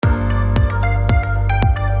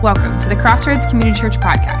Welcome to the Crossroads Community Church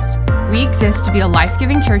Podcast. We exist to be a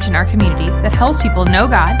life-giving church in our community that helps people know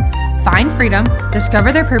God, find freedom,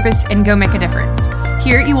 discover their purpose, and go make a difference.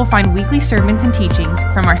 Here you will find weekly sermons and teachings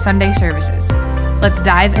from our Sunday services. Let's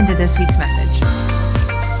dive into this week's message.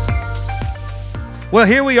 Well,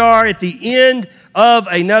 here we are at the end of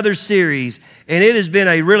another series, and it has been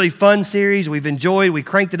a really fun series. We've enjoyed. We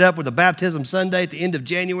cranked it up with a baptism Sunday at the end of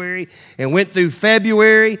January and went through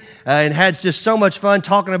February and had just so much fun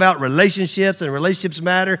talking about relationships and relationships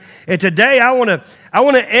matter. And today I want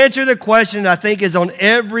to answer the question I think is on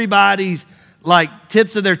everybody's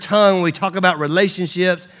tips of their tongue when we talk about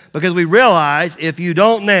relationships, because we realize, if you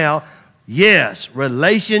don't now, yes,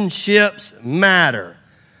 relationships matter.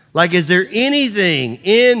 Is there anything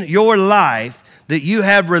in your life that you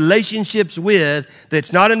have relationships with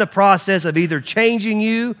that's not in the process of either changing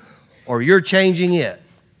you or you're changing it?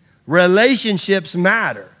 Relationships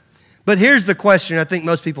matter. But here's the question I think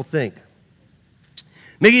most people think.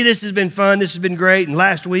 Mickey, this has been fun. This has been great. And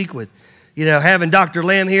last week with, having Dr.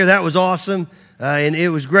 Lamb here, that was awesome. And it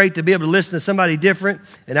was great to be able to listen to somebody different.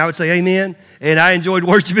 And I would say amen. And I enjoyed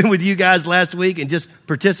worshiping with you guys last week and just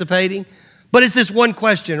participating. But it's this one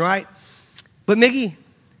question, right? But Mickey,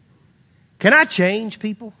 can I change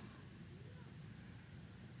people?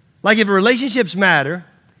 If relationships matter,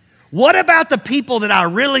 what about the people that I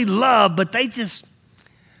really love, but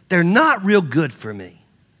they're not real good for me?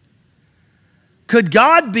 Could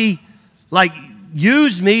God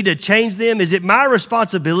use me to change them? Is it my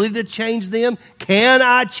responsibility to change them? Can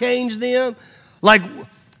I change them?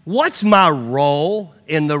 What's my role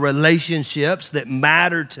in the relationships that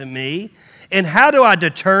matter to me? And how do I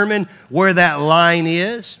determine where that line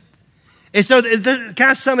is? And so, can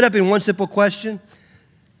I sum it up in one simple question?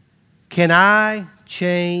 Can I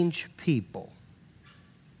change people?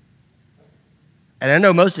 And I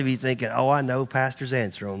know most of you thinking, I know Pastor's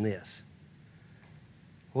answer on this.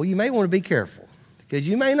 Well, you may want to be careful, because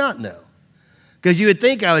you may not know. Because you would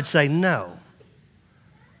think I would say no.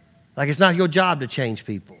 It's not your job to change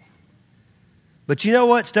people. But you know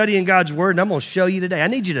what? Studying God's Word, and I'm going to show you today. I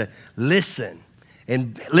need you to listen,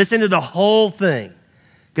 and listen to the whole thing.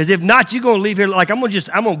 Because if not, you're going to leave here I'm going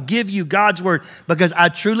to give you God's Word, because I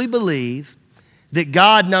truly believe that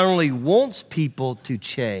God not only wants people to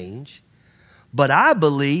change, but I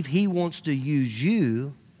believe He wants to use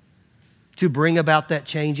you to bring about that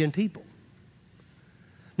change in people.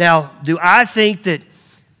 Now, do I think that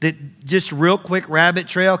just real quick rabbit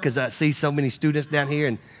trail, because I see so many students down here,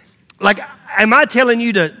 and am I telling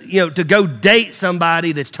you to go date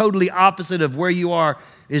somebody that's totally opposite of where you are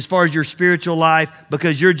as far as your spiritual life,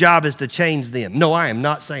 because your job is to change them? No, I am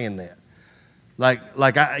not saying that.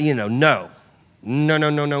 No.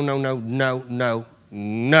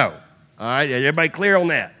 All right, everybody clear on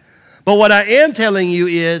that? But what I am telling you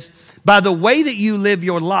is, by the way that you live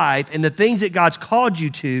your life and the things that God's called you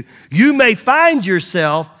to, you may find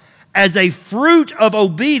yourself as a fruit of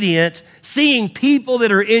obedience, seeing people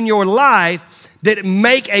that are in your life that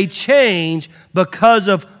make a change because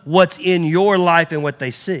of what's in your life and what they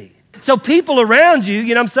see. So people around you,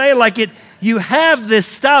 you have this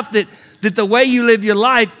stuff that the way you live your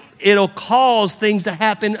life, it'll cause things to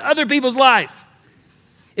happen in other people's life.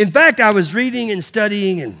 In fact, I was reading and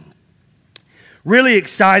studying and really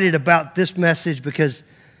excited about this message, because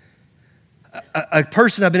a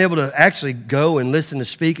person I've been able to actually go and listen to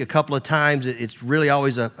speak a couple of times, it's really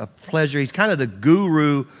always a pleasure. He's kind of the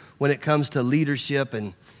guru when it comes to leadership,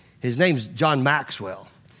 and his name's John Maxwell.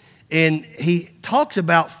 And he talks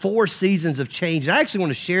about 4 seasons of change. And I actually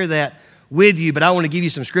want to share that with you, but I want to give you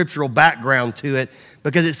some scriptural background to it,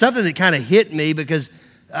 because it's something that kind of hit me, because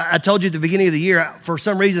I told you at the beginning of the year, for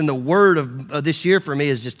some reason, the word of this year for me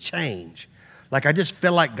is just change. I just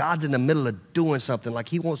feel like God's in the middle of doing something.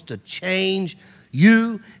 He wants to change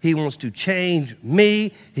you. He wants to change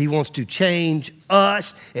me. He wants to change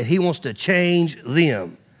us. And He wants to change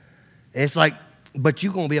them. And it's but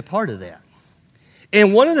you're going to be a part of that.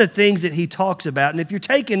 And one of the things that he talks about, and if you're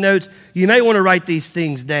taking notes, you may want to write these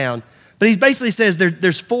things down. But he basically says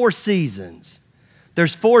there's 4 seasons.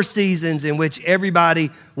 There's 4 seasons in which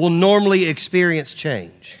everybody will normally experience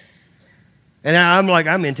change. And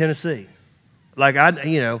I'm in Tennessee.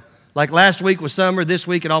 Last week was summer, this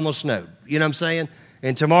week it almost snowed. You know what I'm saying?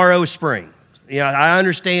 And tomorrow is spring. I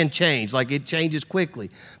understand change, it changes quickly.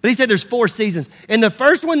 But he said there's 4 seasons. And the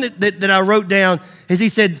first one that I wrote down is, he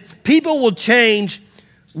said, people will change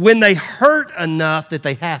when they hurt enough that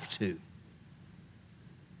they have to.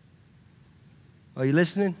 Are you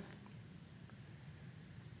listening?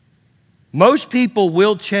 Most people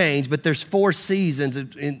will change, but there's 4 seasons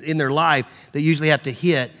in their life that usually have to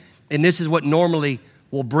hit. And this is what normally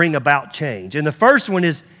will bring about change. And the first one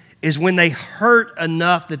is when they hurt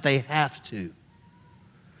enough that they have to.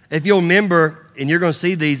 If you'll remember, and you're going to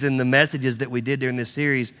see these in the messages that we did during this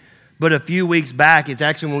series, but a few weeks back, it's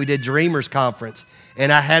actually when we did Dreamers Conference,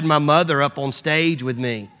 and I had my mother up on stage with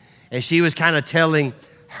me, and she was kind of telling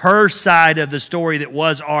her side of the story that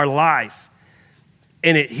was our life.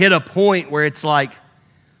 And it hit a point where it's like,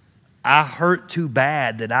 I hurt too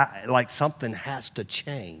bad that something has to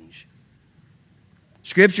change.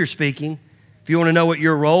 Scripture speaking, if you want to know what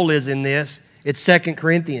your role is in this, it's 2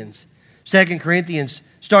 Corinthians. 2 Corinthians,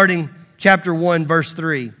 starting chapter 1, verse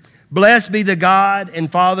 3. Blessed be the God and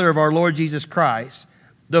Father of our Lord Jesus Christ,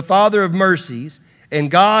 the Father of mercies and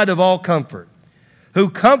God of all comfort, who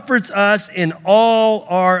comforts us in all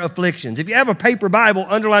our afflictions. If you have a paper Bible,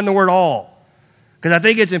 underline the word all, because I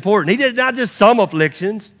think it's important. He did not just some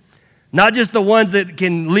afflictions, not just the ones that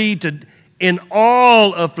can lead to in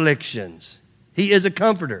all afflictions. He is a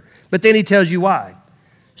comforter. But then he tells you why.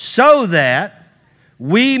 So that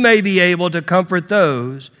we may be able to comfort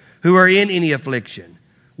those who are in any affliction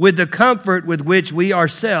with the comfort with which we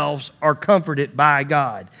ourselves are comforted by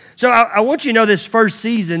God. So I want you to know this first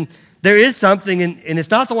season, there is something, and it's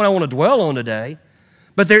not the one I want to dwell on today,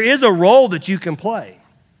 but there is a role that you can play.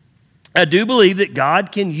 I do believe that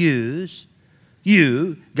God can use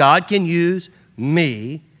you, God can use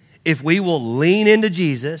me, if we will lean into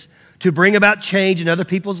Jesus to bring about change in other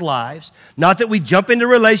people's lives. Not that we jump into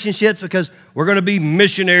relationships because we're going to be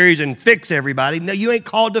missionaries and fix everybody. No, you ain't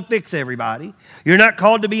called to fix everybody. You're not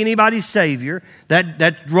called to be anybody's savior.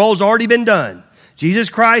 That role's already been done. Jesus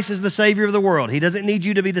Christ is the Savior of the world. He doesn't need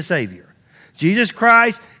you to be the Savior. Jesus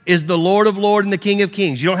Christ is the Lord of Lords and the King of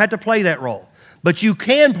Kings. You don't have to play that role. But you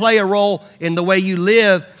can play a role in the way you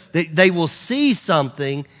live that they will see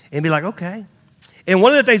something and be like, okay. And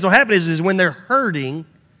one of the things that will happen is when they're hurting,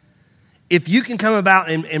 if you can come about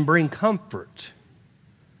and bring comfort,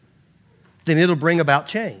 then it'll bring about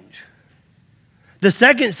change. The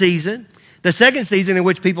second season in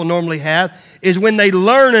which people normally have is when they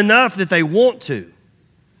learn enough that they want to.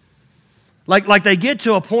 Like they get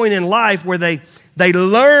to a point in life where they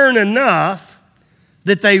learn enough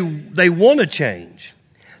that they want to change.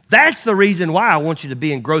 That's the reason why I want you to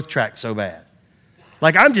be in Growth Track so bad.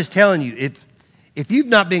 Like I'm just telling you, if you've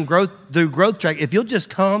not been through Growth Track, if you'll just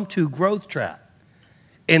come to Growth Track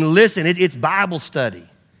and listen, it's Bible study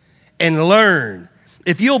and learn.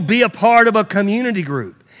 If you'll be a part of a community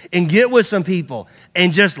group and get with some people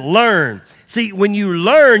and just learn. See, when you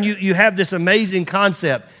learn, you have this amazing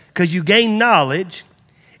concept because you gain knowledge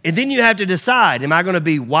and then you have to decide, am I going to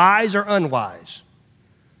be wise or unwise?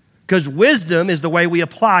 Because wisdom is the way we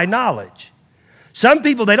apply knowledge. Some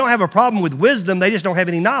people, they don't have a problem with wisdom, they just don't have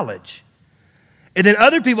any knowledge. And then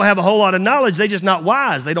other people have a whole lot of knowledge, they're just not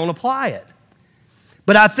wise, they don't apply it.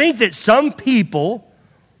 But I think that some people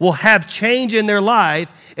will have change in their life,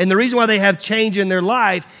 and the reason why they have change in their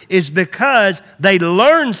life is because they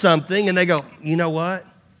learn something and they go, you know what?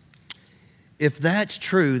 If that's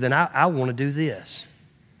true, then I want to do this.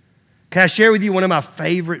 Can I share with you one of my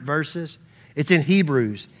favorite verses? It's in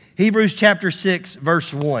Hebrews chapter 6,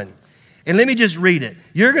 verse 1. And let me just read it.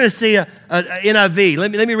 You're going to see a NIV.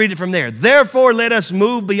 Let me read it from there. Therefore, let us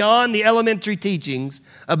move beyond the elementary teachings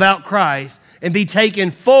about Christ and be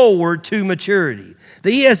taken forward to maturity.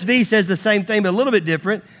 The ESV says the same thing, but a little bit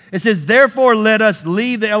different. It says, therefore, let us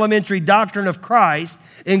leave the elementary doctrine of Christ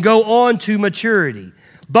and go on to maturity.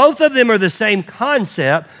 Both of them are the same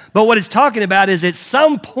concept, but what it's talking about is at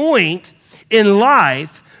some point in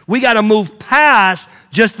life, we got to move past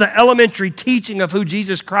just the elementary teaching of who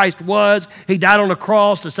Jesus Christ was. He died on the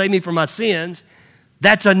cross to save me from my sins.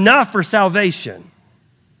 That's enough for salvation.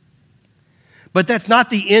 But that's not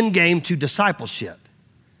the end game to discipleship.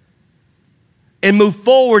 And move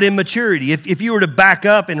forward in maturity. If you were to back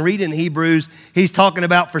up and read in Hebrews, he's talking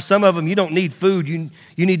about for some of them, you don't need food. You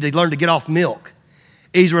need to learn to get off milk.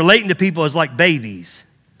 He's relating to people as like babies.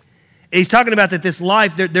 He's talking about that this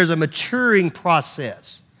life, there's a maturing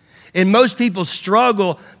process. And most people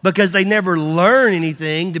struggle because they never learn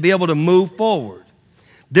anything to be able to move forward.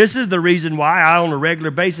 This is the reason why I, on a regular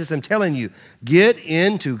basis, am telling you, get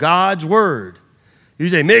into God's Word. You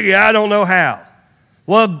say, Mickey, I don't know how.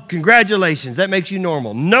 Well, congratulations. That makes you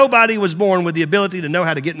normal. Nobody was born with the ability to know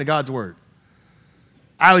how to get into God's Word.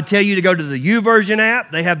 I would tell you to go to the YouVersion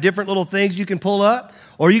app. They have different little things you can pull up.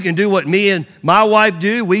 Or you can do what me and my wife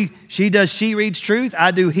do. She reads truth.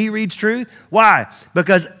 I do, he reads truth. Why?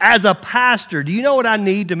 Because as a pastor, do you know what I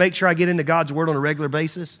need to make sure I get into God's Word on a regular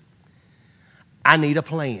basis? I need a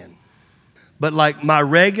plan. But like my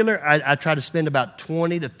regular, I try to spend about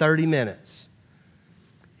 20 to 30 minutes.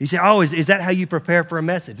 You say, oh, is that how you prepare for a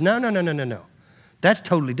message? No. That's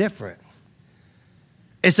totally different.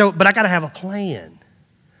 And so, but I got to have a plan.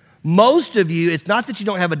 Most of you, it's not that you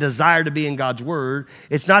don't have a desire to be in God's word.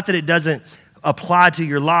 It's not that it doesn't apply to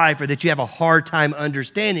your life or that you have a hard time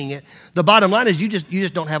understanding it. The bottom line is you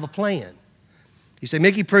just don't have a plan. You say,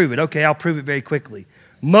 Mickey, prove it. Okay, I'll prove it very quickly.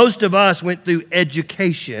 Most of us went through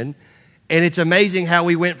education, and it's amazing how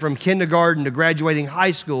we went from kindergarten to graduating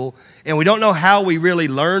high school, and we don't know how we really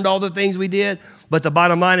learned all the things we did, but the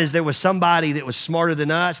bottom line is there was somebody that was smarter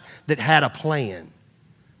than us that had a plan.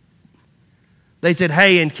 They said,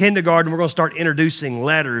 hey, in kindergarten, we're going to start introducing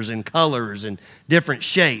letters and colors and different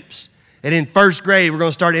shapes. And in first grade, we're going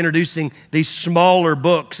to start introducing these smaller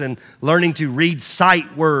books and learning to read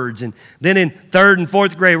sight words. And then in third and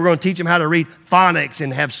fourth grade, we're going to teach them how to read phonics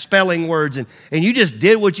and have spelling words. And you just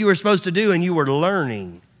did what you were supposed to do and you were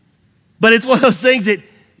learning. But it's one of those things that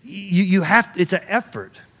you have, it's an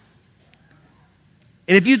effort.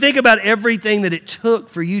 And if you think about everything that it took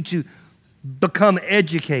for you to become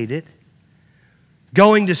educated,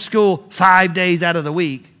 going to school 5 days out of the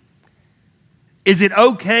week, is it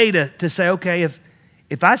okay to say, okay,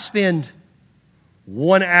 if I spend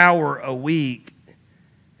 1 hour a week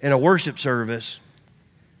in a worship service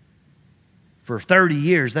for 30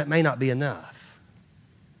 years, that may not be enough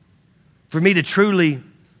for me to truly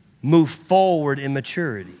move forward in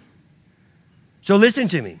maturity. So listen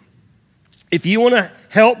to me. If you want to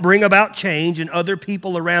help bring about change in other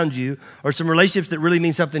people around you or some relationships that really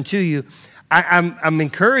mean something to you, I'm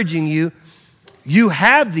encouraging you. You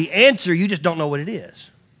have the answer, you just don't know what it is.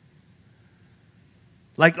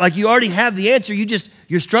 Like you already have the answer,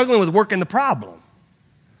 you're struggling with working the problem.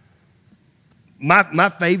 My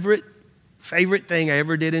favorite thing I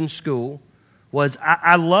ever did in school was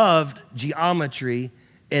I loved geometry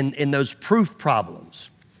and those proof problems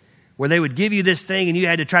where they would give you this thing and you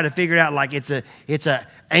had to try to figure it out like it's a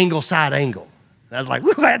angle side angle. And I was like,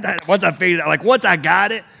 once I figured it out, like once I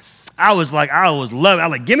got it, I was loving it. I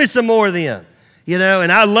was like, give me some more of them. You know,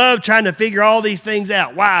 and I love trying to figure all these things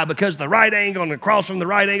out. Why? Because the right angle and across from the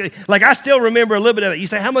right angle. Like I still remember a little bit of it. You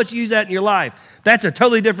say, how much you use that in your life? That's a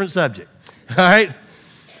totally different subject. All right?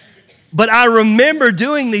 But I remember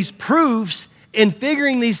doing these proofs and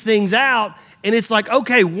figuring these things out. And it's like,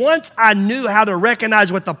 okay, once I knew how to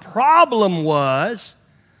recognize what the problem was,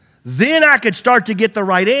 then I could start to get the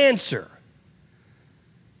right answer.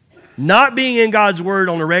 Not being in God's word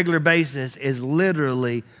on a regular basis is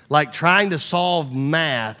literally like trying to solve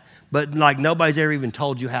math, but like nobody's ever even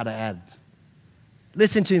told you how to add.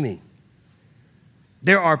 Listen to me.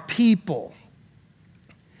 There are people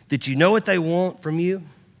that you know what they want from you.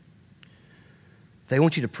 They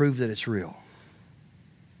want you to prove that it's real.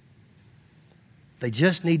 They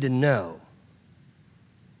just need to know,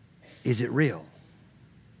 is it real?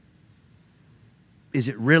 Is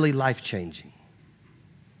it really life-changing?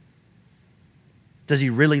 Does he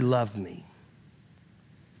really love me?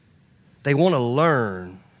 They want to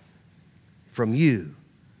learn from you.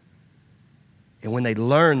 And when they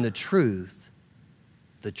learn the truth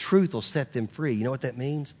will set them free. You know what that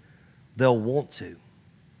means? They'll want to.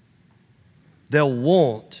 They'll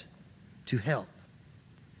want to help.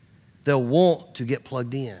 They'll want to get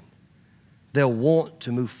plugged in. They'll want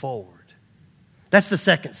to move forward. That's the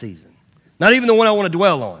second season. Not even the one I want to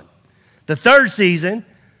dwell on. The third season,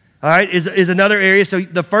 all right, is another area. So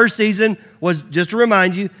the first season was, just to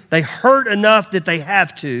remind you, they hurt enough that they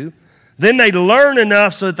have to. Then they learn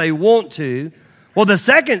enough so that they want to. Well, the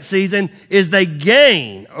second season is they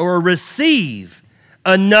gain or receive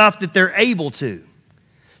enough that they're able to.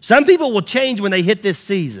 Some people will change when they hit this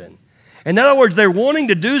season. In other words, they're wanting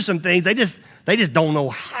to do some things, they just don't know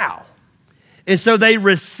how. And so they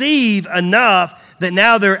receive enough that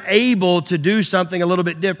now they're able to do something a little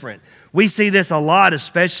bit different. We see this a lot,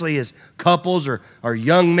 especially as couples are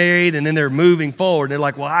young married and then they're moving forward. They're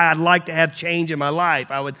like, well, I'd like to have change in my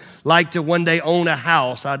life. I would like to one day own a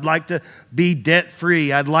house. I'd like to be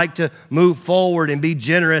debt-free. I'd like to move forward and be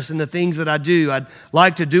generous in the things that I do. I'd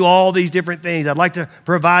like to do all these different things. I'd like to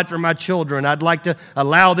provide for my children. I'd like to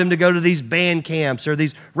allow them to go to these band camps or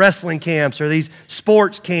these wrestling camps or these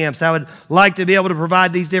sports camps. I would like to be able to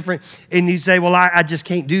provide these different, and you say, well, I just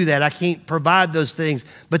can't do that. I can't provide those things.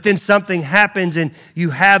 But then something happens and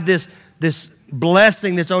you have this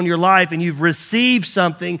blessing that's on your life and you've received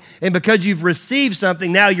something, and because you've received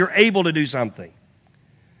something, now you're able to do something.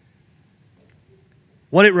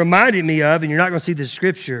 What it reminded me of, and you're not going to see this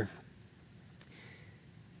scripture,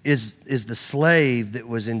 is the slave that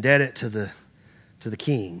was indebted to the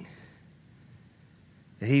king.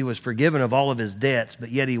 He was forgiven of all of his debts, but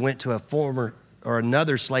yet he went to a former or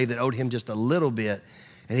another slave that owed him just a little bit.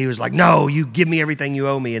 And he was like, no, you give me everything you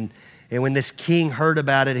owe me. And when this king heard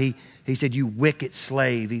about it, he said, you wicked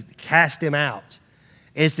slave. He cast him out.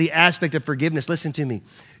 It's the aspect of forgiveness. Listen to me.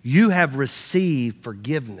 You have received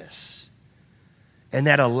forgiveness. And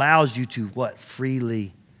that allows you to what?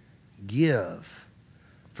 Freely give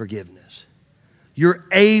forgiveness. You're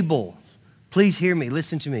able, please hear me,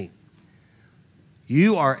 listen to me.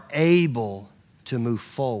 You are able to move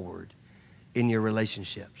forward in your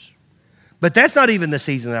relationships. But that's not even the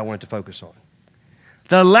season that I wanted to focus on.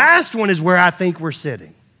 The last one is where I think we're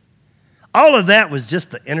sitting. All of that was just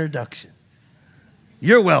the introduction.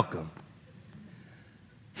 You're welcome.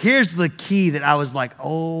 Here's the key that I was like,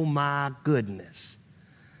 oh my goodness.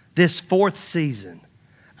 This fourth season,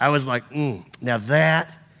 I was like, now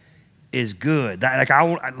that is good.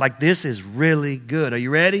 This is really good. Are you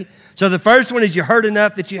ready? So the first one is you heard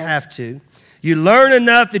enough that you have to. You learn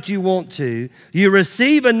enough that you want to. You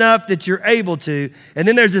receive enough that you're able to. And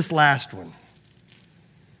then there's this last one.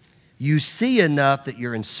 You see enough that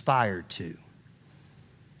you're inspired to.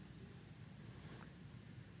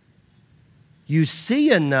 You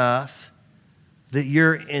see enough that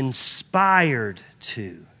you're inspired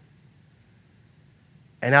to.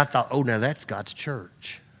 And I thought, oh, now that's God's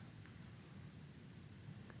church.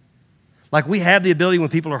 Like we have the ability when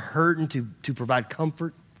people are hurting to provide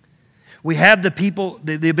comfort. We have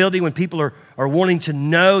the ability when people are wanting to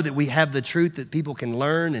know that we have the truth that people can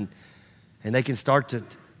learn and they can start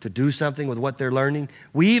to do something with what they're learning.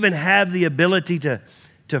 We even have the ability to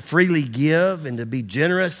freely give and to be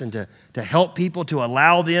generous and to help people, to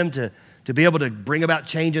allow them to be able to bring about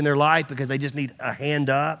change in their life because they just need a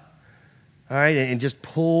hand up, all right, and just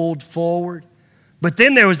pulled forward. But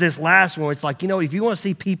then there was this last one where it's like, if you want to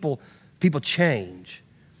see people change,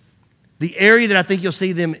 the area that I think you'll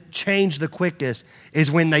see them change the quickest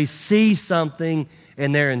is when they see something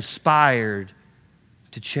and they're inspired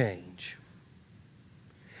to change.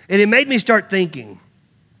 And it made me start thinking,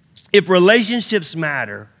 if relationships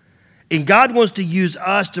matter and God wants to use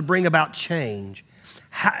us to bring about change,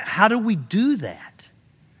 how do we do that?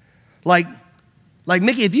 Like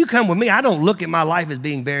Mickey, if you come with me, I don't look at my life as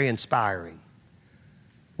being very inspiring.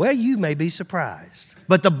 Well, you may be surprised.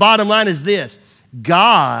 But the bottom line is this: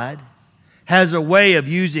 God has a way of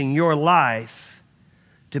using your life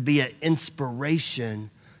to be an inspiration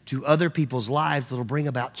to other people's lives that will bring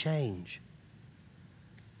about change.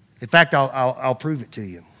 In fact, I'll prove it to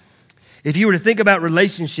you. If you were to think about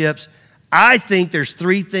relationships, I think there's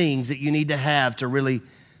three things that you need to have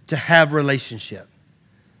to have relationship.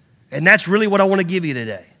 And that's really what I want to give you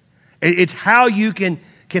today. It's how you can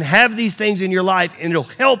have these things in your life, and it'll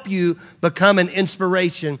help you become an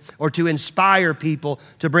inspiration or to inspire people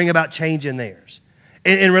to bring about change in theirs.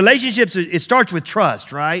 In relationships, it starts with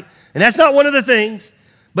trust, right? And that's not one of the things.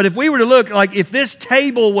 But if we were to look, like if this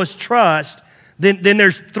table was trust, then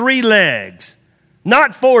there's 3 legs,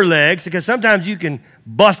 not 4 legs, because sometimes you can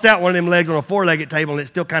bust out one of them legs on a 4-legged table and it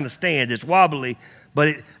still kind of stands. It's wobbly.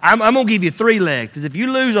 But I'm going to give you 3 legs, because if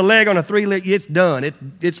you lose a leg on a 3-leg, it's done.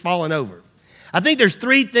 It's falling over. I think there's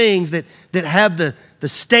 3 things that have the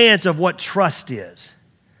stance of what trust is.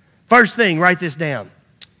 First thing, write this down.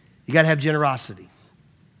 You got to have generosity.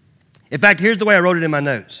 In fact, here's the way I wrote it in my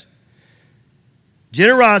notes.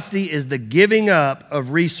 Generosity is the giving up of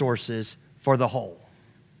resources for the whole.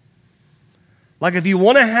 Like if you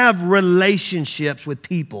want to have relationships with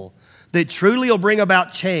people that truly will bring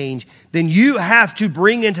about change, then you have to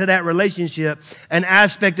bring into that relationship an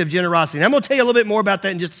aspect of generosity. And I'm going to tell you a little bit more about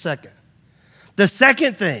that in just a second. The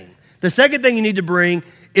second thing you need to bring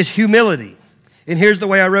is humility. And here's the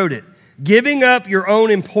way I wrote it. Giving up your own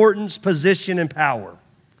importance, position, and power.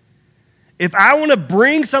 If I want to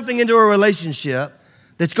bring something into a relationship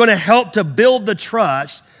that's going to help to build the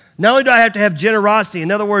trust, not only do I have to have generosity,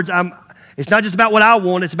 in other words, it's not just about what I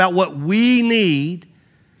want, it's about what we need,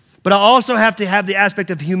 but I also have to have the aspect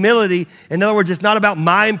of humility. In other words, it's not about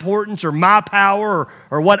my importance or my power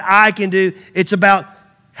or what I can do. It's about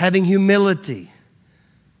having humility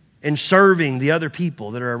and serving the other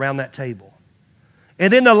people that are around that table.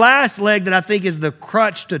 And then the last leg that I think is the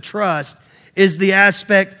crutch to trust is the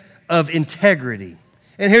aspect of integrity.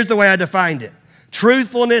 And here's the way I defined it.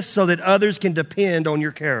 Truthfulness so that others can depend on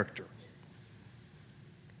your character.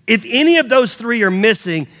 If any of those 3 are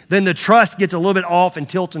missing, then the trust gets a little bit off and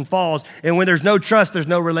tilts and falls. And when there's no trust, there's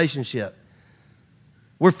no relationship.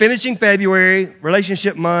 We're finishing February,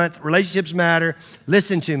 relationship month, relationships matter.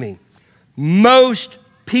 Listen to me. Most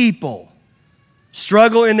people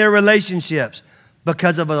struggle in their relationships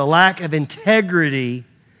because of a lack of integrity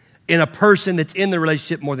in a person that's in the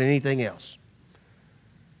relationship more than anything else.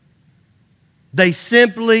 They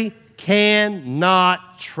simply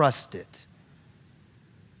cannot trust it.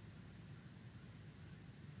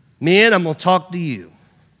 Men, I'm going to talk to you.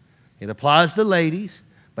 It applies to ladies,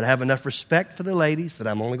 but I have enough respect for the ladies that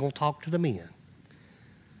I'm only going to talk to the men.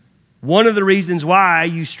 One of the reasons why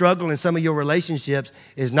you struggle in some of your relationships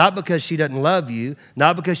is not because she doesn't love you,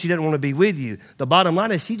 not because she doesn't want to be with you. The bottom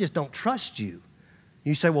line is she just don't trust you.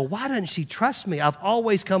 You say, well, why doesn't she trust me? I've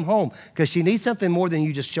always come home. Because she needs something more than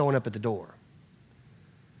you just showing up at the door.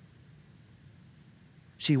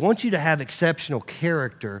 She wants you to have exceptional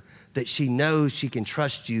character that she knows she can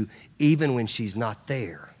trust you even when she's not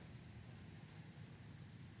there.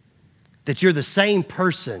 That you're the same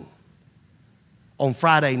person on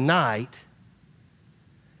Friday night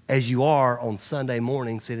as you are on Sunday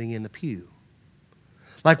morning sitting in the pew.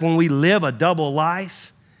 Like when we live a double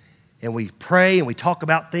life and we pray and we talk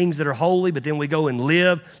about things that are holy, but then we go and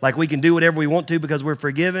live like we can do whatever we want to because we're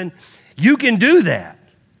forgiven. You can do that.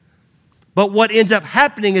 But what ends up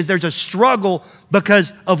happening is there's a struggle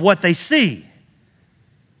because of what they see.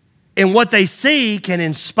 And what they see can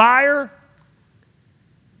inspire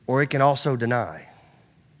or it can also deny.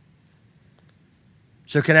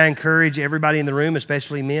 So can I encourage everybody in the room,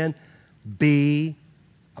 especially men, be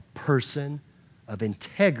a person of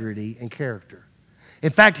integrity and character.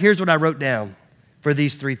 In fact, here's what I wrote down for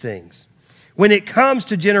these three things. When it comes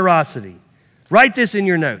to generosity, write this in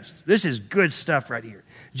your notes. This is good stuff right here.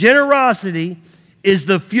 Generosity is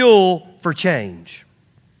the fuel for change.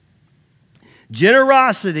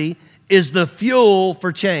 Generosity is the fuel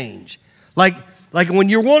for change. Like when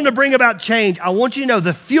you're wanting to bring about change, I want you to know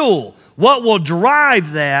the fuel, what will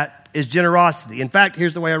drive that is generosity. In fact,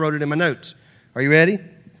 here's the way I wrote it in my notes. Are you ready?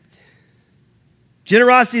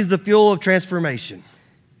 Generosity is the fuel of transformation.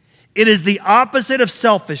 It is the opposite of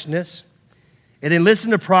selfishness. And then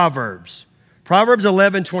listen to Proverbs. Proverbs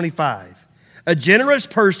 11:25. A generous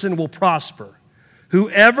person will prosper.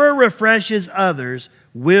 Whoever refreshes others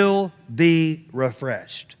will be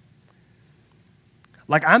refreshed.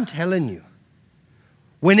 Like I'm telling you,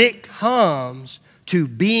 when it comes to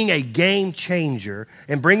being a game changer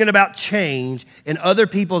and bringing about change in other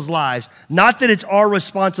people's lives, not that it's our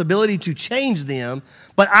responsibility to change them,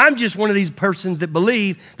 but I'm just one of these persons that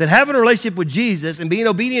believe that having a relationship with Jesus and being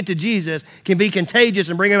obedient to Jesus can be contagious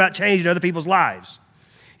and bring about change in other people's lives.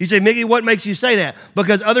 You say, Mickey, what makes you say that?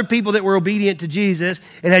 Because other people that were obedient to Jesus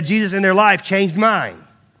and had Jesus in their life changed mine.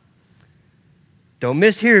 Don't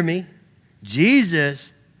mishear me.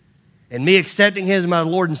 Jesus and me accepting him as my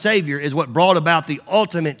Lord and Savior is what brought about the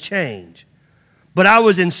ultimate change. But I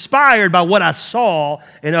was inspired by what I saw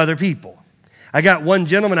in other people. I got one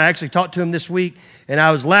gentleman, I actually talked to him this week, and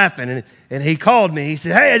I was laughing, and he called me. He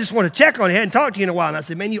said, hey, I just want to check on you. I hadn't talked to you in a while. And I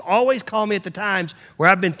said, man, you always call me at the times where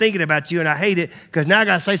I've been thinking about you, and I hate it because now I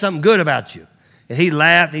got to say something good about you. And he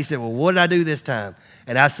laughed, and he said, well, what did I do this time?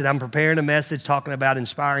 And I said, I'm preparing a message talking about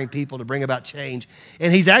inspiring people to bring about change.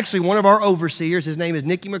 And he's actually one of our overseers. His name is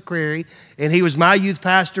Nicky McCrary, and he was my youth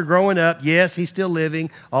pastor growing up. Yes, he's still living.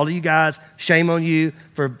 All of you guys, shame on you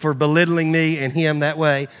for belittling me and him that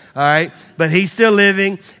way, all right? But he's still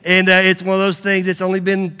living, and it's one of those things. It's only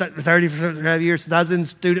been 35 years since I was in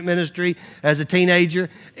student ministry as a teenager.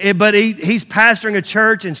 But he's pastoring a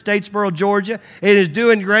church in Statesboro, Georgia. It is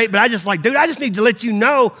doing great. But I just need to let you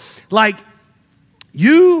know,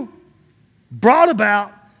 you brought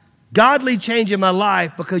about godly change in my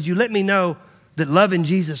life because you let me know that loving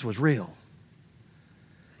Jesus was real.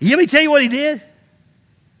 Let me tell you what he did.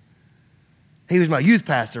 He was my youth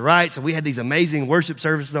pastor, right? So we had these amazing worship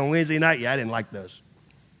services on Wednesday night. Yeah, I didn't like those.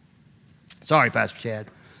 Sorry, Pastor Chad.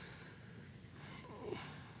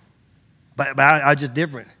 But I was just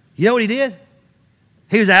different. You know what he did?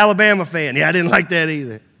 He was an Alabama fan. Yeah, I didn't like that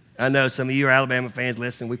either. I know some of you are Alabama fans.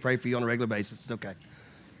 Listen, we pray for you on a regular basis. It's okay.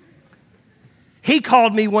 He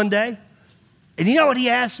called me one day, and you know what he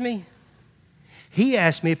asked me? He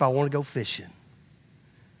asked me if I want to go fishing.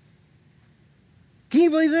 Can you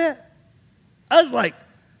believe that? I was like,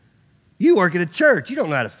 you work at a church. You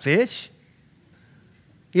don't know how to fish.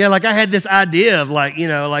 Yeah, I had this idea of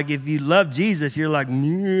if you love Jesus, you're like, I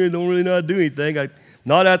don't really know how to do anything. I'm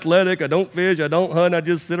not athletic. I don't fish. I don't hunt. I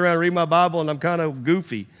just sit around and read my Bible, and I'm kind of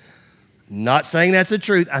goofy. Not saying that's the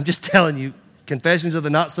truth. I'm just telling you, Confessions of the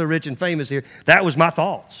Not So Rich and Famous here. That was my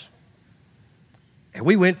thoughts. And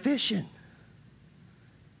we went fishing.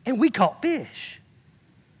 And we caught fish.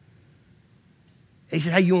 He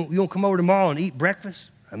said, hey, you want to come over tomorrow and eat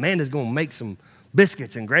breakfast? Amanda's going to make some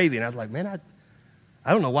biscuits and gravy. And I was like, man,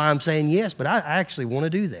 I don't know why I'm saying yes, but I actually want to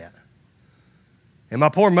do that. And my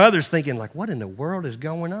poor mother's thinking, what in the world is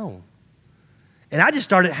going on? And I just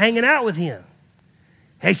started hanging out with him.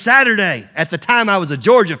 Hey, Saturday, at the time I was a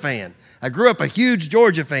Georgia fan. I grew up a huge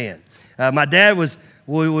Georgia fan. My dad was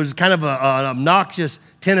kind of an obnoxious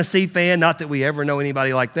Tennessee fan. Not that we ever know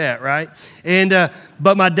anybody like that, right? And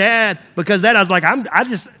but my dad, because of that, I was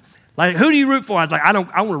like, who do you root for? I was like, I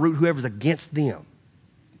want to root whoever's against them.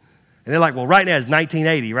 And they're like, well, right now it's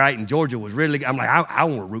 1980, right? And Georgia was really. I'm like, I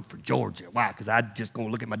want to root for Georgia. Why? Because I just gonna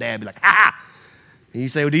look at my dad and be like, ha ha. And you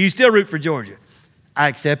say, well, do you still root for Georgia? I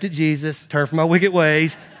accepted Jesus, turned from my wicked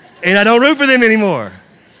ways, and I don't root for them anymore.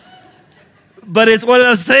 But it's one of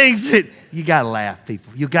those things that you got to laugh,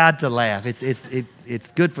 people. You got to laugh.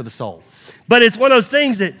 It's good for the soul. But it's one of those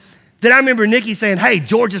things that I remember Nikki saying, hey,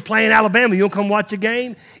 Georgia's playing Alabama. You want to come watch the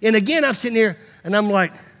game? And again, I'm sitting here, and I'm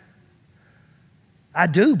like, I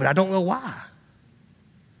do, but I don't know why.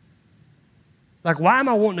 Like, why am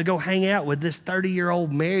I wanting to go hang out with this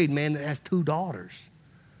 30-year-old married man that has 2 daughters?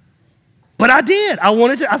 But I did. I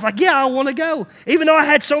was like, yeah, I want to go. Even though I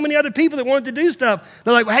had so many other people that wanted to do stuff.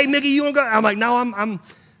 They're like, well, hey, Mickey, you want to go? I'm like, no, I'm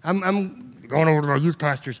going over to our youth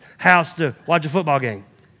pastor's house to watch a football game. And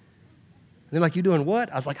they're like, you doing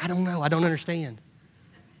what? I was like, I don't know. I don't understand.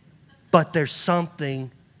 But there's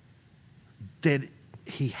something that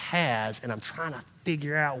he has, and I'm trying to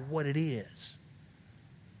figure out what it is.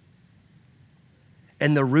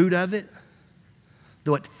 And the root of it,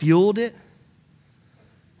 what fueled it,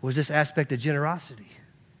 was this aspect of generosity.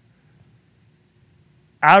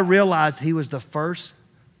 I realized he was the first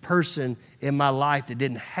person in my life that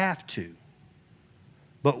didn't have to,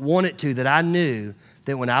 but wanted to, that I knew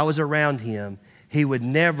that when I was around him, he would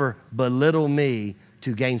never belittle me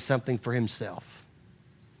to gain something for himself.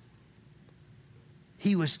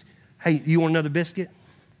 He was, hey, you want another biscuit?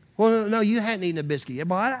 Well, no, you hadn't eaten a biscuit yet.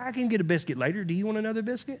 Well, I can get a biscuit later. Do you want another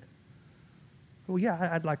biscuit? Well, yeah,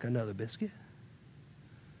 I'd like another biscuit.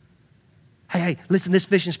 Hey, listen, this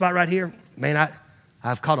fishing spot right here, man,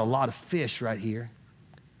 I've caught a lot of fish right here.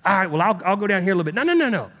 All right, well, I'll go down here a little bit.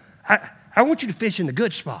 No. I want you to fish in the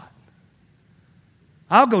good spot.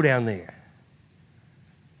 I'll go down there.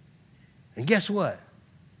 And guess what?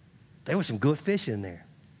 There was some good fish in there.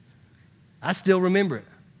 I still remember it.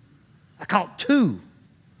 I caught 2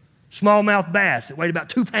 smallmouth bass that weighed about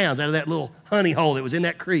 2 pounds out of that little honey hole that was in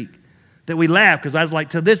that creek that we laughed because I was like,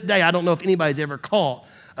 to this day, I don't know if anybody's ever caught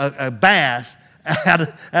a bass out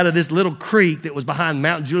of this little creek that was behind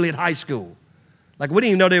Mount Juliet High School. Like, we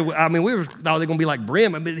didn't even know we thought they were going to be like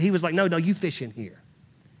brim, but he was like, no, you fish in here.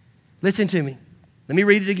 Listen to me. Let me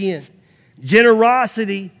read it again.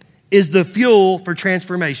 Generosity is the fuel for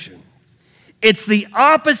transformation. It's the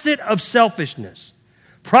opposite of selfishness.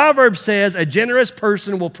 Proverbs says a generous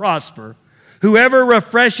person will prosper. Whoever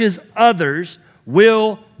refreshes others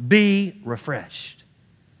will be refreshed.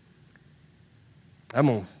 I'm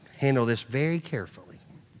going to handle this very carefully.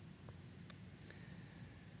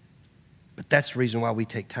 But that's the reason why we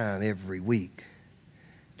take time every week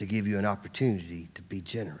to give you an opportunity to be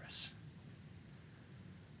generous.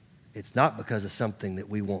 It's not because of something that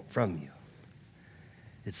we want from you.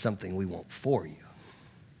 It's something we want for you.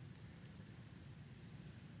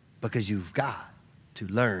 Because you've got to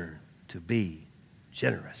learn to be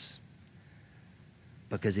generous.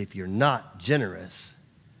 Because if you're not generous,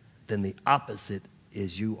 then the opposite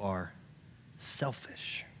is you are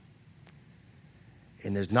selfish.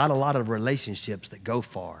 And there's not a lot of relationships that go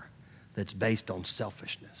far that's based on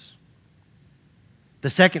selfishness. The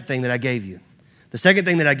second thing that I gave you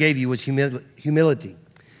was humility.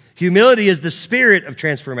 Humility is the spirit of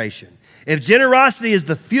transformation. If generosity is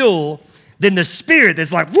the fuel, then the spirit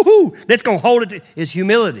that's like, woohoo, that's going to hold it is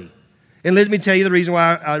humility. And let me tell you the reason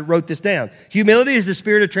why I wrote this down. Humility is the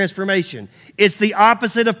spirit of transformation. It's the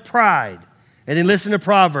opposite of pride. And then listen to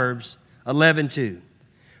Proverbs 11:2.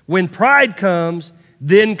 When pride comes,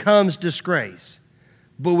 then comes disgrace.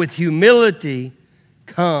 But with humility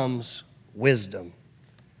comes wisdom.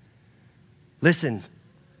 Listen,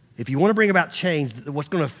 if you want to bring about change, what's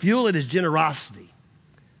going to fuel it is generosity,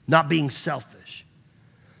 not being selfish.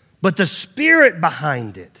 But the spirit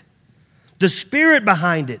behind it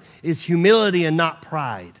is humility and not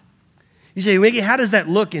pride. You say, Mickey, how does that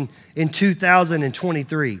look in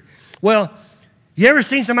 2023? Well, you ever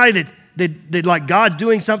seen somebody that like God's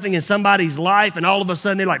doing something in somebody's life and all of a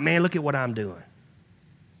sudden they're like, man, look at what I'm doing.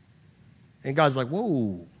 And God's like,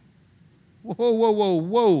 whoa.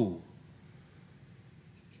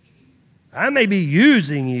 I may be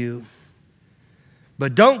using you,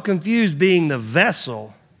 but don't confuse being the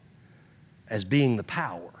vessel as being the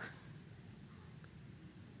power.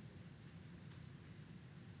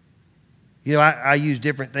 You know, I use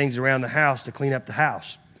different things around the house to clean up the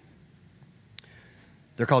house.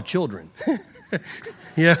 They're called children.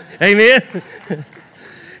 Yeah, amen?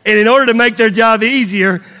 And in order to make their job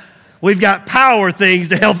easier, we've got power things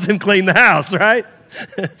to help them clean the house, right?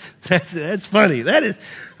 That's funny.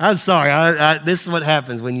 I'm sorry. This is what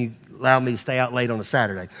happens when you allow me to stay out late on a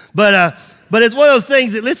Saturday. But it's one of those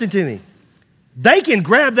things that, listen to me, they can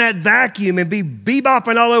grab that vacuum and be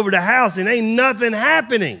bebopping all over the house and ain't nothing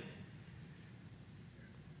happening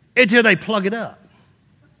until they plug it up.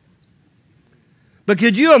 But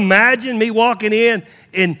could you imagine me walking in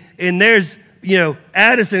and there's,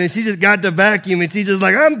 Addison, and she just got the vacuum and she's just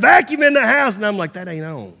like, I'm vacuuming the house. And I'm like, that ain't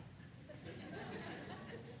on.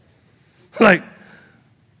 Like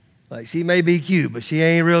she may be cute, but she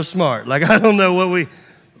ain't real smart. Like, I don't know what we,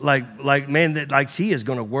 man, she is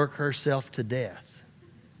going to work herself to death.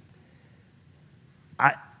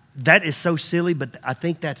 That is so silly, but I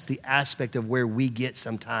think that's the aspect of where we get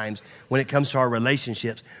sometimes when it comes to our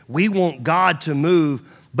relationships. We want God to move,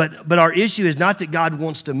 but our issue is not that God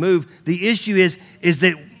wants to move. The issue is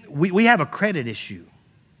that we have a credit issue.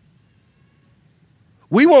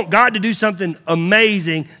 We want God to do something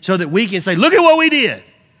amazing so that we can say, look at what we did.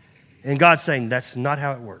 And God's saying, that's not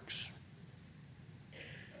how it works.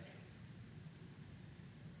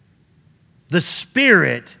 The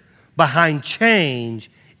spirit behind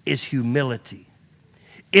change is humility.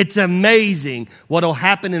 It's amazing what will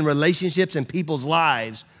happen in relationships and people's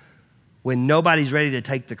lives when nobody's ready to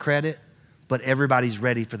take the credit, but everybody's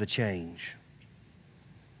ready for the change.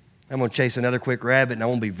 I'm going to chase another quick rabbit, and I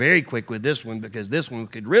won't be very quick with this one because this one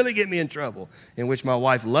could really get me in trouble, in which my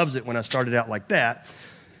wife loves it when I started out like that.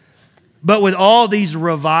 But with all these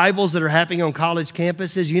revivals that are happening on college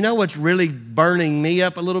campuses, you know what's really burning me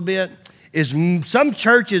up a little bit? Is some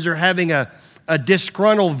churches are having a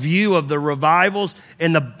disgruntled view of the revivals,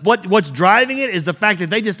 and what's driving it is the fact that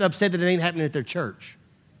they just upset that it ain't happening at their church.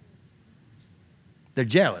 They're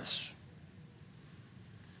jealous.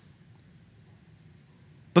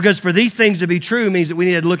 Because for these things to be true means that we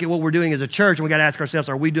need to look at what we're doing as a church, and we got to ask ourselves,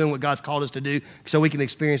 are we doing what God's called us to do so we can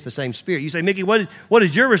experience the same spirit? You say, Mickey, what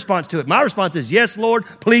is your response to it? My response is, yes, Lord,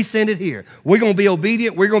 please send it here. We're going to be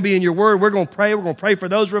obedient. We're going to be in your word. We're going to pray. We're going to pray for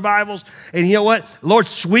those revivals. And you know what? Lord,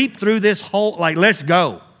 sweep through this whole, let's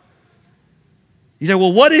go. You say,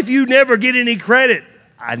 well, what if you never get any credit?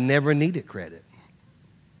 I never needed credit.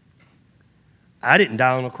 I didn't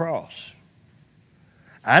die on a cross.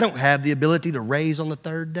 I don't have the ability to raise on the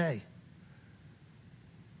third day.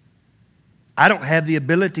 I don't have the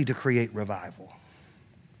ability to create revival.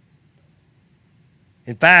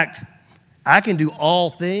 In fact, I can do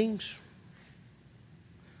all things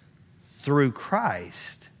through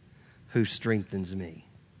Christ who strengthens me.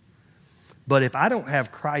 But if I don't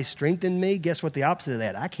have Christ strengthen me, guess what the opposite of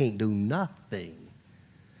that? I can't do nothing.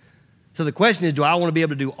 So the question is, do I want to be able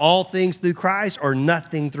to do all things through Christ or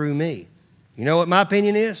nothing through me? You know what my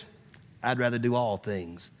opinion is? I'd rather do all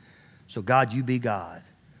things. So God, you be God,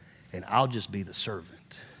 and I'll just be the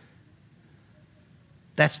servant.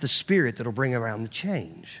 That's the spirit that'll bring around the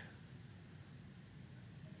change.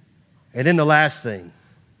 And then the last thing,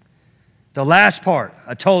 the last part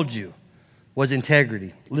I told you was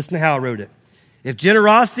integrity. Listen to how I wrote it. If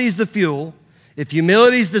generosity is the fuel, if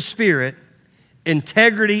humility is the spirit,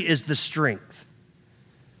 integrity is the strength.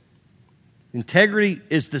 Integrity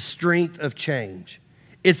is the strength of change.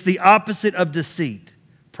 It's the opposite of deceit.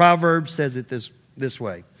 Proverbs says it this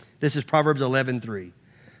way. This is Proverbs 11:3.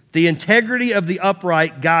 The integrity of the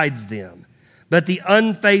upright guides them, but the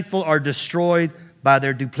unfaithful are destroyed by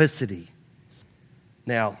their duplicity.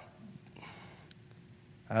 Now,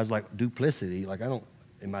 I was like, duplicity?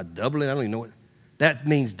 Am I doubling? I don't even know what. That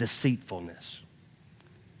means deceitfulness.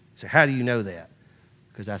 So how do you know that?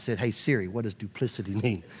 Because I said, hey, Siri, what does duplicity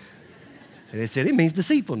mean? And it said, it means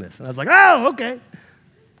deceitfulness. And I was like, oh, okay.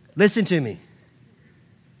 Listen to me.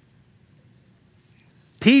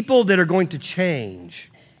 People that are going to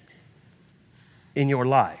change in your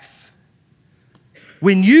life,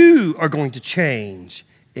 when you are going to change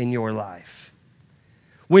in your life,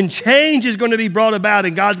 when change is going to be brought about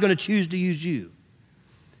and God's going to choose to use you,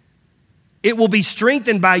 it will be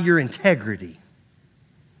strengthened by your integrity.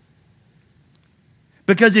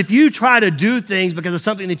 Because if you try to do things because of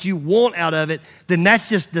something that you want out of it, then that's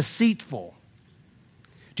just deceitful.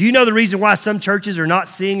 Do you know the reason why some churches are not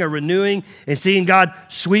seeing a renewing and seeing God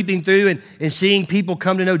sweeping through and seeing people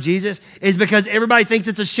come to know Jesus? Is because everybody thinks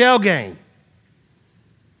it's a shell game.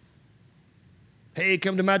 Hey,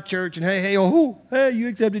 come to my church, and hey, you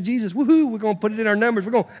accepted Jesus. Woohoo, we're going to put it in our numbers.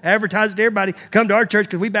 We're going to advertise it to everybody. Come to our church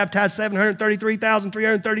because we baptized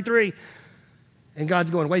 733,333. And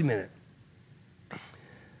God's going, wait a minute.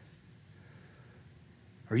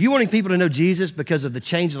 Are you wanting people to know Jesus because of the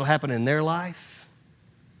change that will happen in their life?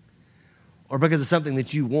 or because of something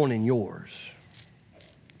that you want in yours.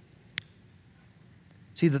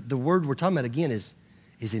 See, the word we're talking about again is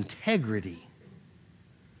integrity.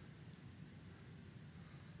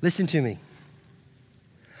 Listen to me.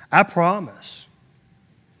 I promise,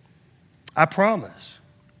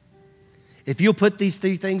 if you'll put these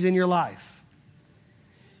three things in your life,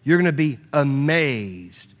 you're going to be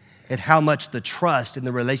amazed at how much the trust in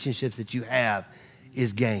the relationships that you have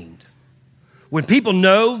is gained. When people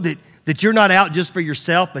know that you're not out just for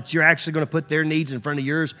yourself, but you're actually going to put their needs in front of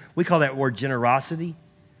yours, we call that word generosity.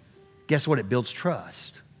 Guess what? It builds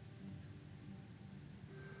trust.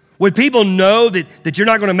 When people know that you're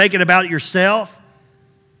not going to make it about yourself,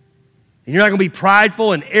 and you're not going to be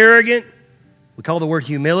prideful and arrogant, we call the word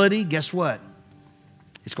humility, guess what?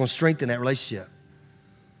 It's going to strengthen that relationship.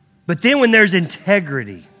 But then when there's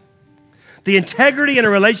integrity, the integrity in a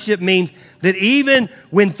relationship means that even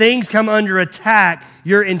when things come under attack,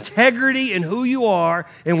 your integrity in who you are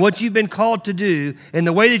and what you've been called to do and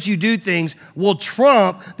the way that you do things will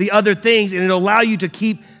trump the other things, and it'll allow you to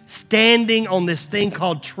keep standing on this thing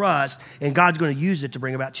called trust, and God's going to use it to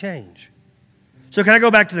bring about change. So can I go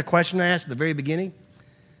back to the question I asked at the very beginning?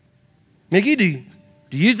 Mickey, do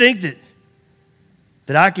you think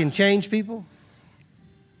that I can change people?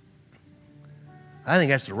 I think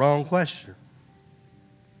that's the wrong question.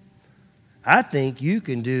 I think you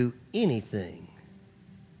can do anything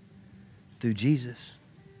through Jesus.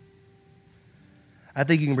 I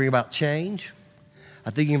think you can bring about change. I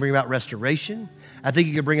think you can bring about restoration. I think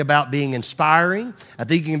you can bring about being inspiring. I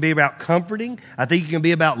think you can be about comforting. I think you can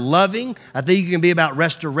be about loving. I think you can be about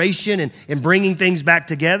restoration and bringing things back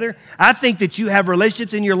together. I think that you have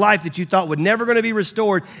relationships in your life that you thought were never going to be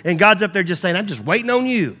restored, and God's up there just saying, I'm just waiting on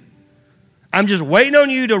you. I'm just waiting on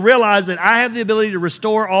you to realize that I have the ability to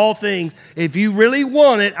restore all things. If you really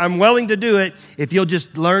want it, I'm willing to do it if you'll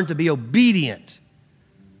just learn to be obedient.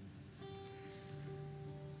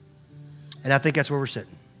 And I think that's where we're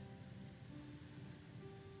sitting.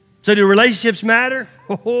 So do relationships matter?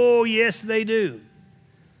 Oh, yes, they do.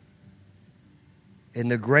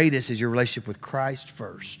 And the greatest is your relationship with Christ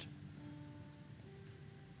first.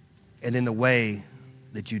 And then the way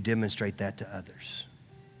that you demonstrate that to others.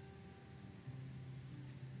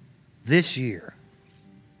 This year,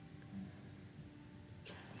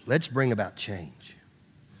 let's bring about change.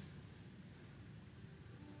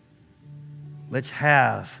 Let's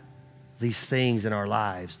have these things in our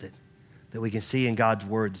lives that we can see in God's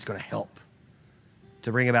word that's going to help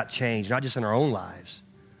to bring about change, not just in our own lives,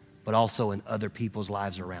 but also in other people's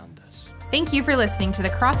lives around us. Thank you for listening to the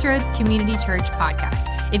Crossroads Community Church podcast.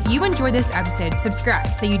 If you enjoyed this episode, subscribe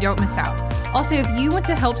so you don't miss out. Also, if you want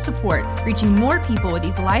to help support reaching more people with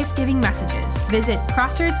these life-giving messages, visit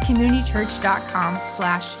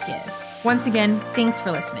crossroadscommunitychurch.com/give. Once again, thanks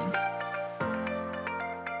for listening.